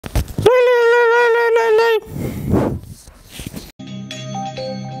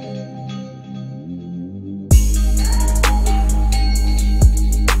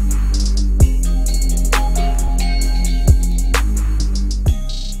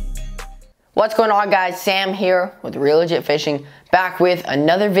What's going on, guys? Sam here with Real Legit Fishing, back with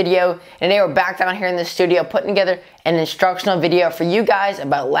another video. And today we're back down here in the studio putting together an instructional video for you guys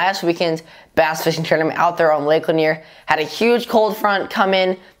about last weekend's bass fishing tournament out there on Lake Lanier. Had a huge cold front come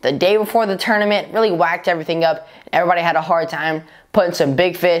in the day before the tournament, really whacked everything up. Everybody had a hard time putting some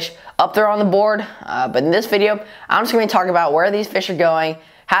big fish up there on the board. But in this video, I'm just going to talk about where these fish are going,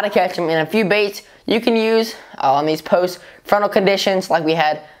 how to catch them, and a few baits you can use on these post-frontal conditions like we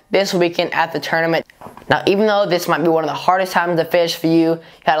had this weekend at the tournament. Now, even though this might be one of the hardest times to fish for you,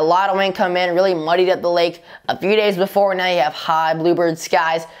 had a lot of wind come in, really muddied up the lake a few days before. Now you have high bluebird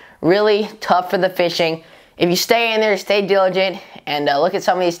skies, really tough for the fishing. If you stay in there, stay diligent, and look at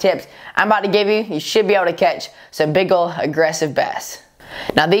some of these tips I'm about to give you, you should be able to catch some big old aggressive bass.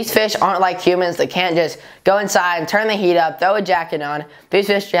 Now, these fish aren't like humans. They can't just go inside and turn the heat up, throw a jacket on. These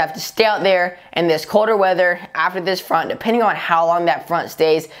fish have to stay out there in this colder weather after this front, depending on how long that front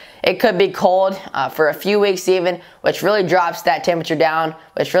stays. It could be cold for a few weeks even, which really drops that temperature down,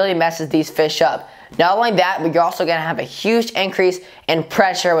 which really messes these fish up. Not only that, but you're also going to have a huge increase in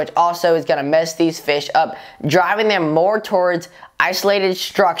pressure, which also is going to mess these fish up, driving them more towards isolated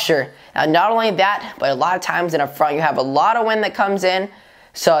structure. Now, not only that, but a lot of times in a front you have a lot of wind that comes in,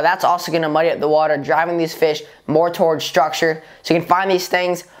 so that's also going to muddy up the water, driving these fish more towards structure. So you can find these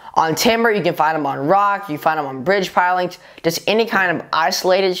things on timber, you can find them on rock, you can find them on bridge pilings. Just any kind of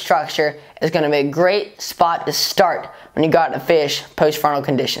isolated structure is going to be a great spot to start when you got to fish post-frontal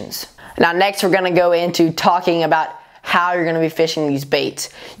conditions. Now, next we're going to go into talking about how you're going to be fishing these baits.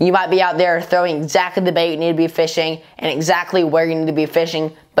 You might be out there throwing exactly the bait you need to be fishing and exactly where you need to be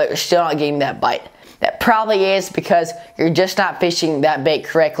fishing, but you're still not getting that bite. That probably is because you're just not fishing that bait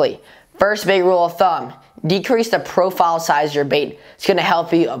correctly. First big rule of thumb, decrease the profile size of your bait. It's going to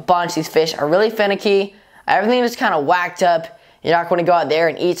help you a bunch. These fish are really finicky. Everything is kind of whacked up. You're not going to go out there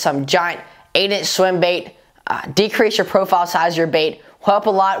and eat some giant 8-inch swim bait. Decrease your profile size of your bait. Will help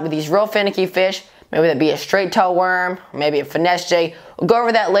a lot with these real finicky fish. Maybe that be a straight tail worm, maybe a finesse jig. We'll go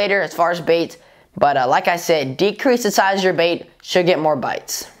over that later as far as baits. But like I said, decrease the size of your bait, should get more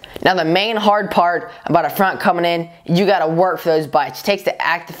bites. Now, the main hard part about a front coming in, you got to work for those bites. It takes the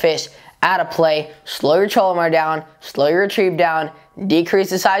active fish out of play. Slow your trolling motor down, slow your retrieve down, decrease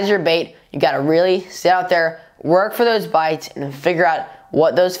the size of your bait. You got to really sit out there, work for those bites, and figure out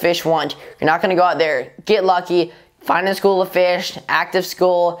what those fish want. You're not going to go out there, get lucky, find a school of fish, active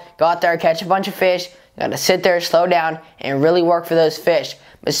school, go out there, catch a bunch of fish. You got to sit there, slow down, and really work for those fish.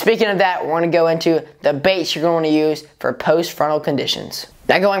 But speaking of that, we're going to go into the baits you're going to use for post-frontal conditions.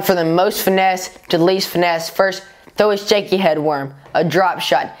 Now, going from the most finesse to the least finesse, first, throw a shaky head worm, a drop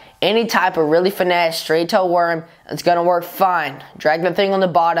shot, any type of really finesse straight tail worm. It's going to work fine. Drag the thing on the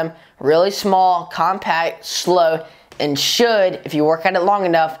bottom, really small, compact, slow, and should, if you work at it long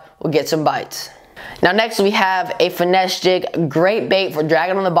enough, will get some bites. Now, next we have a finesse jig, a great bait for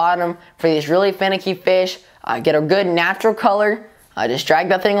dragging on the bottom for these really finicky fish. Get a good natural color. Just drag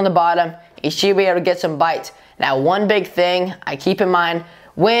that thing on the bottom. You should be able to get some bites. Now, one big thing I keep in mind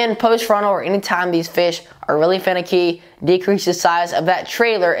when post-frontal or anytime these fish are really finicky, decrease the size of that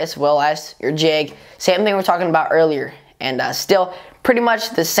trailer as well as your jig. Same thing we were talking about earlier, and still pretty much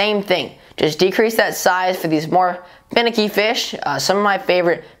the same thing. Just decrease that size for these more finicky fish. Some of my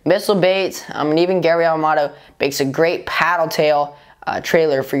favorite missile baits, and even Gary Yamamoto makes a great paddle tail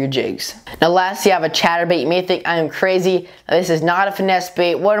trailer for your jigs. Now, lastly, you have a chatterbait. You may think I am crazy. Now, this is not a finesse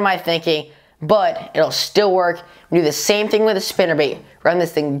bait. What am I thinking? But it'll still work. We do the same thing with a spinnerbait. Run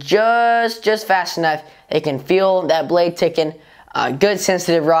this thing just fast enough that you can feel that blade ticking. Good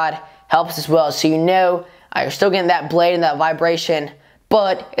sensitive rod helps as well, so you know you're still getting that blade and that vibration,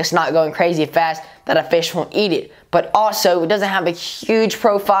 but it's not going crazy fast that a fish won't eat it. But also, it doesn't have a huge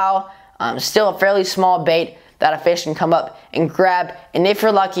profile. Still a fairly small bait that a fish can come up and grab, and if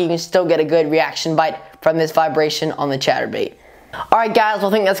you're lucky, you can still get a good reaction bite from this vibration on the chatterbait. Alright, guys, well,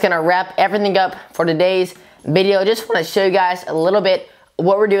 I think that's going to wrap everything up for today's video. Just want to show you guys a little bit of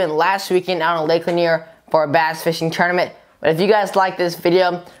what we're doing last weekend out on Lake Lanier for a bass fishing tournament. But if you guys like this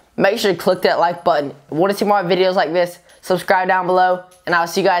video, make sure to click that like button. If you want to see more videos like this, subscribe down below, and I'll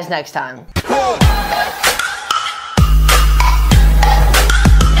see you guys next time.